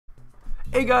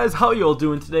Hey guys, how y'all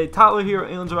doing today? Tyler here,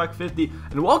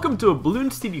 AliensRock50, and welcome to a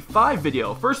Bloons TD 5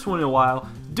 video. First one in a while,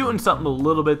 doing something a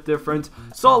little bit different.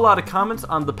 Saw a lot of comments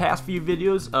on the past few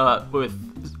videos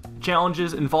with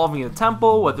challenges involving a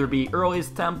temple, whether it be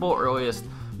earliest temple, earliest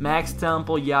max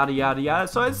temple, yada yada yada.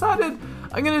 So I decided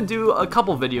I'm gonna do a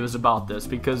couple videos about this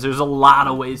because there's a lot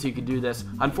of ways you can do this.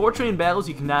 Unfortunately, in battles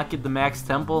you cannot get the max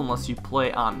temple unless you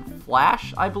play on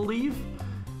Flash, I believe.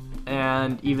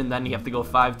 And even then you have to go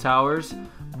 5 towers.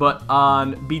 But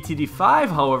on BTD5,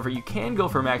 however, you can go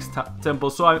for max tempo.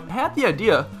 So I had the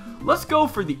idea, let's go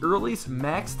for the earliest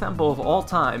max tempo of all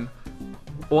time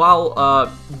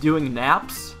while doing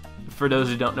naps. For those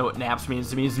who don't know what naps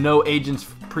means, it means no agents,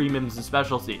 premiums, and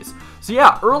specialties. So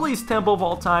yeah, earliest tempo of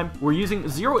all time, we're using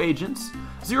 0 agents,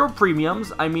 0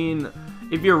 premiums. I mean,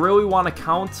 if you really want to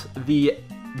count the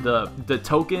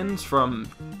tokens from,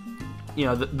 you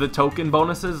know, the token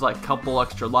bonuses, like couple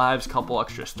extra lives, couple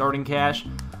extra starting cash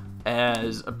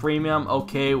as a premium,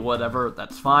 okay, whatever,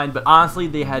 that's fine. But honestly,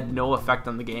 they had no effect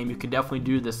on the game. You could definitely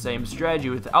do the same strategy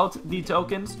without the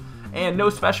tokens. And no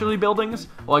specialty buildings.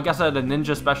 Well, I guess I had a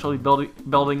ninja specialty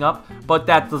building up, but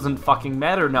that doesn't fucking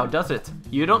matter now, does it?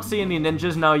 You don't see any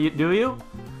ninjas now, do you?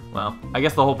 Well, I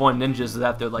guess the whole point of ninjas is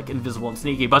that they're like invisible and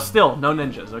sneaky, but still, no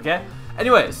ninjas, okay?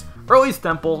 Anyways, earliest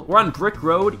temple, we're on Brick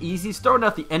Road, easy. Starting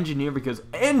out the engineer because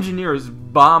engineer is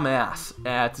bomb ass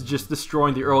at just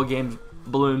destroying the early game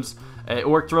balloons. It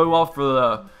worked really well for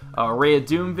the Ray of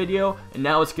Doom video, and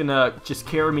now it's gonna just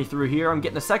carry me through here. I'm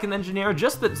getting a second engineer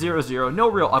just at 0-0, no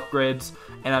real upgrades,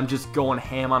 and I'm just going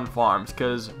ham on farms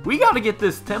because we gotta get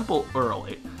this temple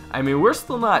early. I mean, we're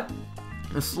still not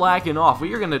slacking off.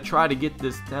 We are gonna try to get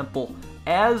this temple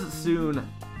as soon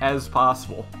as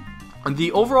possible. And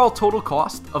the overall total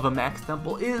cost of a max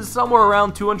temple is somewhere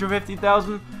around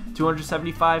 250,000,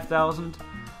 275,000,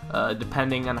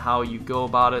 depending on how you go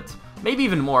about it. Maybe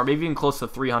even more, maybe even close to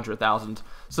 300,000.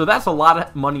 So that's a lot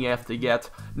of money I have to get.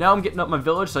 Now I'm getting up my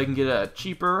village so I can get a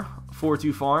cheaper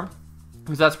 4-2 farm,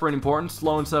 because that's pretty important.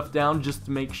 Slowing stuff down just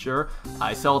to make sure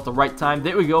I sell at the right time.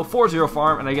 There we go, 4-0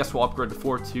 farm, and I guess we'll upgrade to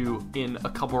 4-2 in a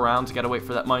couple rounds. Gotta wait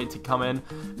for that money to come in.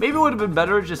 Maybe it would have been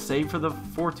better to just save for the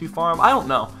 4-2 farm. I don't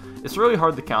know. It's really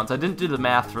hard to count. I didn't do the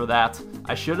math for that.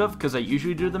 I should have, because I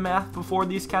usually do the math before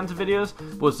these kinds of videos.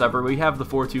 But whatever, we have the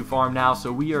 4-2 farm now,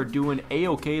 so we are doing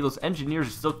a-okay. Those engineers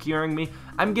are still curing me.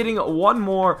 I'm getting one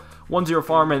more 1-0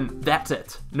 farm, and that's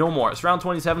it. No more. It's round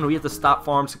 27. We have to stop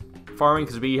farming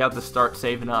because we have to start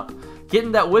saving up.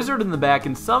 Getting that wizard in the back,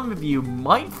 and some of you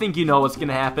might think you know what's going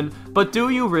to happen, but do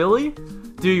you really?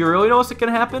 Do you really know what's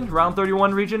going to happen? Round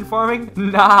 31 region farming?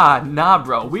 Nah,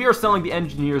 bro. We are selling the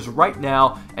engineers right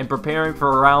now and preparing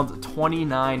for round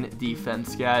 29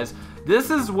 defense, guys.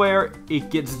 This is where it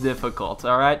gets difficult,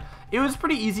 alright? It was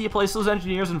pretty easy to place those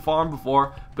engineers and farm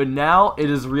before, but now it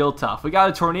is real tough. We got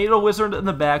a tornado wizard in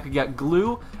the back, we got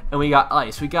glue, and we got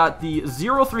ice. We got the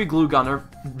 0-3 glue gunner,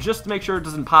 just to make sure it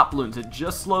doesn't pop balloons, it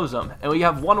just slows them. And we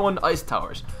have 1-1 ice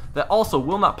towers, that also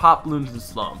will not pop balloons and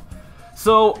slow them.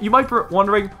 So, you might be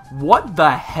wondering, what the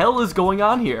hell is going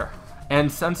on here? And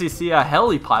since you see a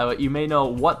heli pilot, you may know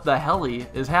what the heli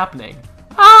is happening.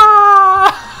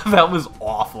 Ah! That was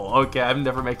awful. Okay, I'm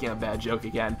never making a bad joke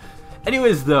again.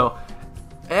 Anyways, though,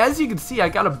 as you can see, I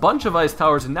got a bunch of ice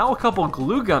towers and now a couple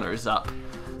glue gunners up.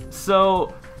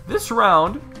 So, this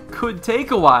round could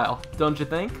take a while, don't you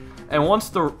think? And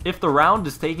if the round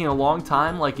is taking a long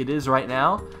time like it is right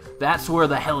now, that's where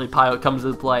the heli pilot comes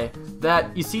into play.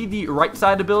 That, you see the right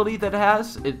side ability that it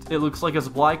has? It looks like a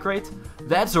supply crate.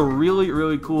 That's a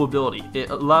really cool ability. It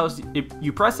allows, if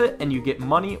you press it and you get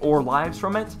money or lives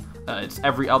from it, it's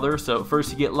every other, so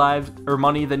first you get lives or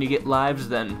money, then you get lives,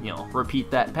 then, you know, repeat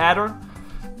that pattern.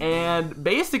 And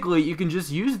basically, you can just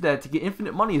use that to get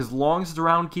infinite money as long as the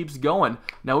round keeps going.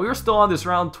 Now, we are still on this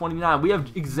round 29. We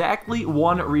have exactly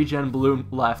 1 regen balloon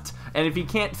left. And if you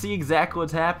can't see exactly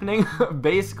what's happening,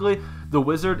 basically, the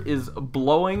wizard is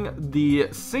blowing the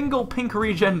single pink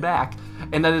regen back.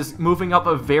 And that is moving up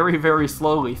very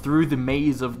slowly through the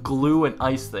maze of glue and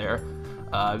ice there.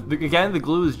 Again, the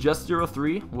glue is just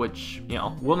 0-3, which, you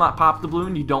know, will not pop the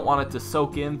balloon. You don't want it to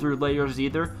soak in through layers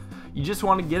either. You just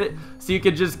want to get it so you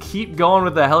can just keep going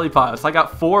with the heli pilots. I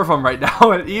got 4 of them right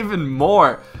now and even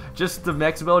more just the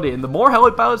max ability. And the more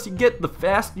heli pilots you get, the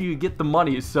faster you get the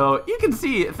money. So you can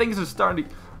see things are starting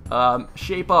to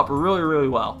shape up really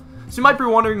well. So you might be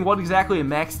wondering what exactly a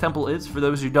max temple is for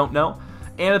those who don't know.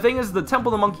 And the thing is, the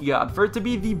Temple of the Monkey God, for it to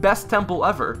be the best temple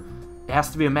ever, it has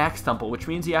to be a max temple, which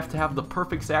means you have to have the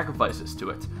perfect sacrifices to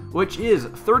it, which is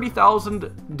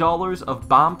 $30,000 of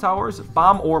bomb towers,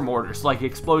 bomb or mortars, like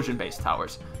explosion-based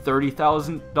towers,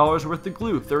 $30,000 worth of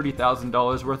glue,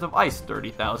 $30,000 worth of ice,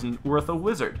 $30,000 worth of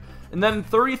wizard, and then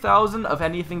 $30,000 of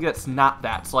anything that's not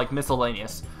that, so like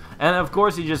miscellaneous. And of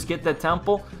course, you just get that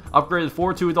temple, upgrade the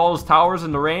 4 with all those towers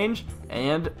in the range,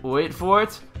 and wait for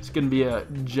it, it's gonna be a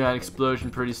giant explosion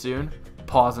pretty soon.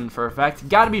 Pausing for effect.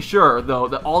 Gotta be sure, though,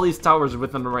 that all these towers are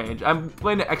within the range. I'm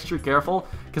playing it extra careful,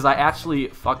 because I actually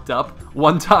fucked up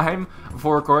one time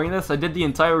before recording this. I did the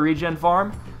entire regen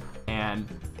farm, and,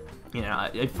 you know,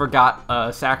 I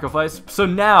forgot sacrifice. So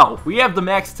now, we have the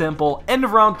max temple, end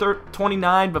of round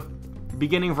 29, but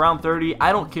beginning of round 30.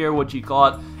 I don't care what you call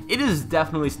it. It is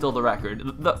definitely still the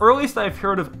record. The earliest I've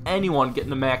heard of anyone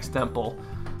getting a max temple,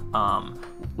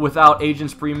 without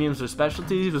agents, premiums, or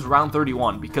specialties was round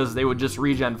 31, because they would just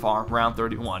regen farm round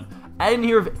 31. I didn't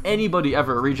hear of anybody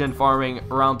ever regen farming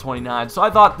around 29, so I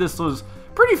thought this was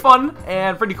pretty fun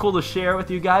and pretty cool to share with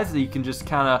you guys, that you can just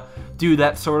kind of do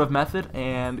that sort of method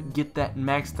and get that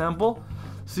max temple.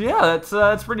 So yeah,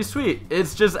 that's pretty sweet.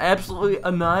 It's just absolutely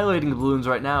annihilating the balloons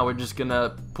right now. We're just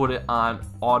gonna put it on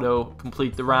auto,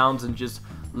 complete the rounds, and just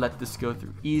let this go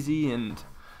through easy, and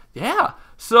yeah.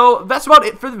 So that's about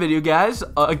it for the video, guys.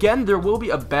 Again, there will be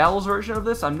a battles version of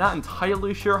this. I'm not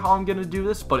entirely sure how I'm going to do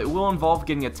this, but it will involve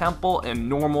getting a temple in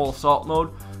normal assault mode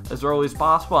as early as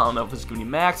possible. I don't know if it's going to be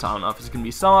max. I don't know if it's going to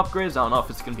be some upgrades. I don't know if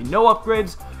it's going to be no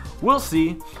upgrades. We'll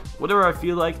see. Whatever I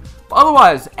feel like. But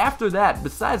otherwise, after that,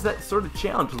 besides that sort of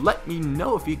challenge, let me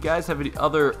know if you guys have any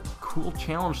other cool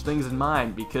challenge things in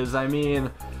mind. Because, I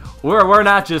mean, we're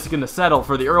not just going to settle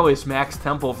for the earliest max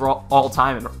temple for all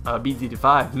time in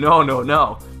BTD5. No, no,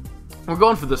 no. We're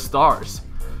going for the stars.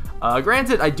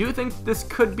 Granted, I do think this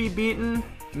could be beaten.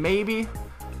 Maybe.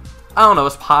 I don't know.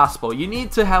 It's possible. You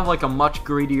need to have like a much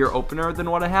greedier opener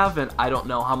than what I have. And I don't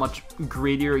know how much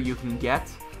greedier you can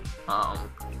get.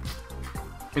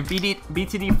 If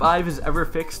BTD5 is ever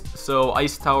fixed, so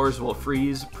ice towers will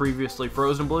freeze previously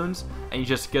frozen balloons, and you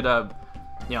just get a,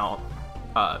 you know,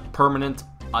 permanent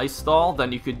ice stall,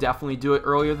 then you could definitely do it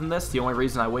earlier than this. The only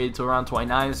reason I waited till around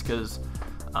 29 is because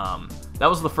that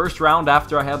was the first round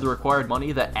after I had the required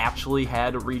money that actually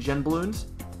had regen balloons.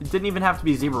 It didn't even have to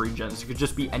be zebra regens. It could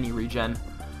just be any regen.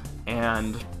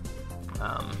 And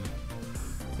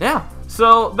yeah,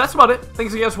 so that's about it.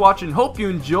 Thanks you guys for watching. Hope you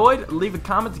enjoyed. Leave a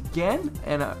comment again,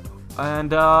 and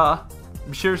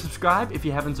be sure to subscribe if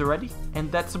you haven't already.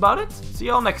 And that's about it. See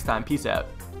y'all next time. Peace out.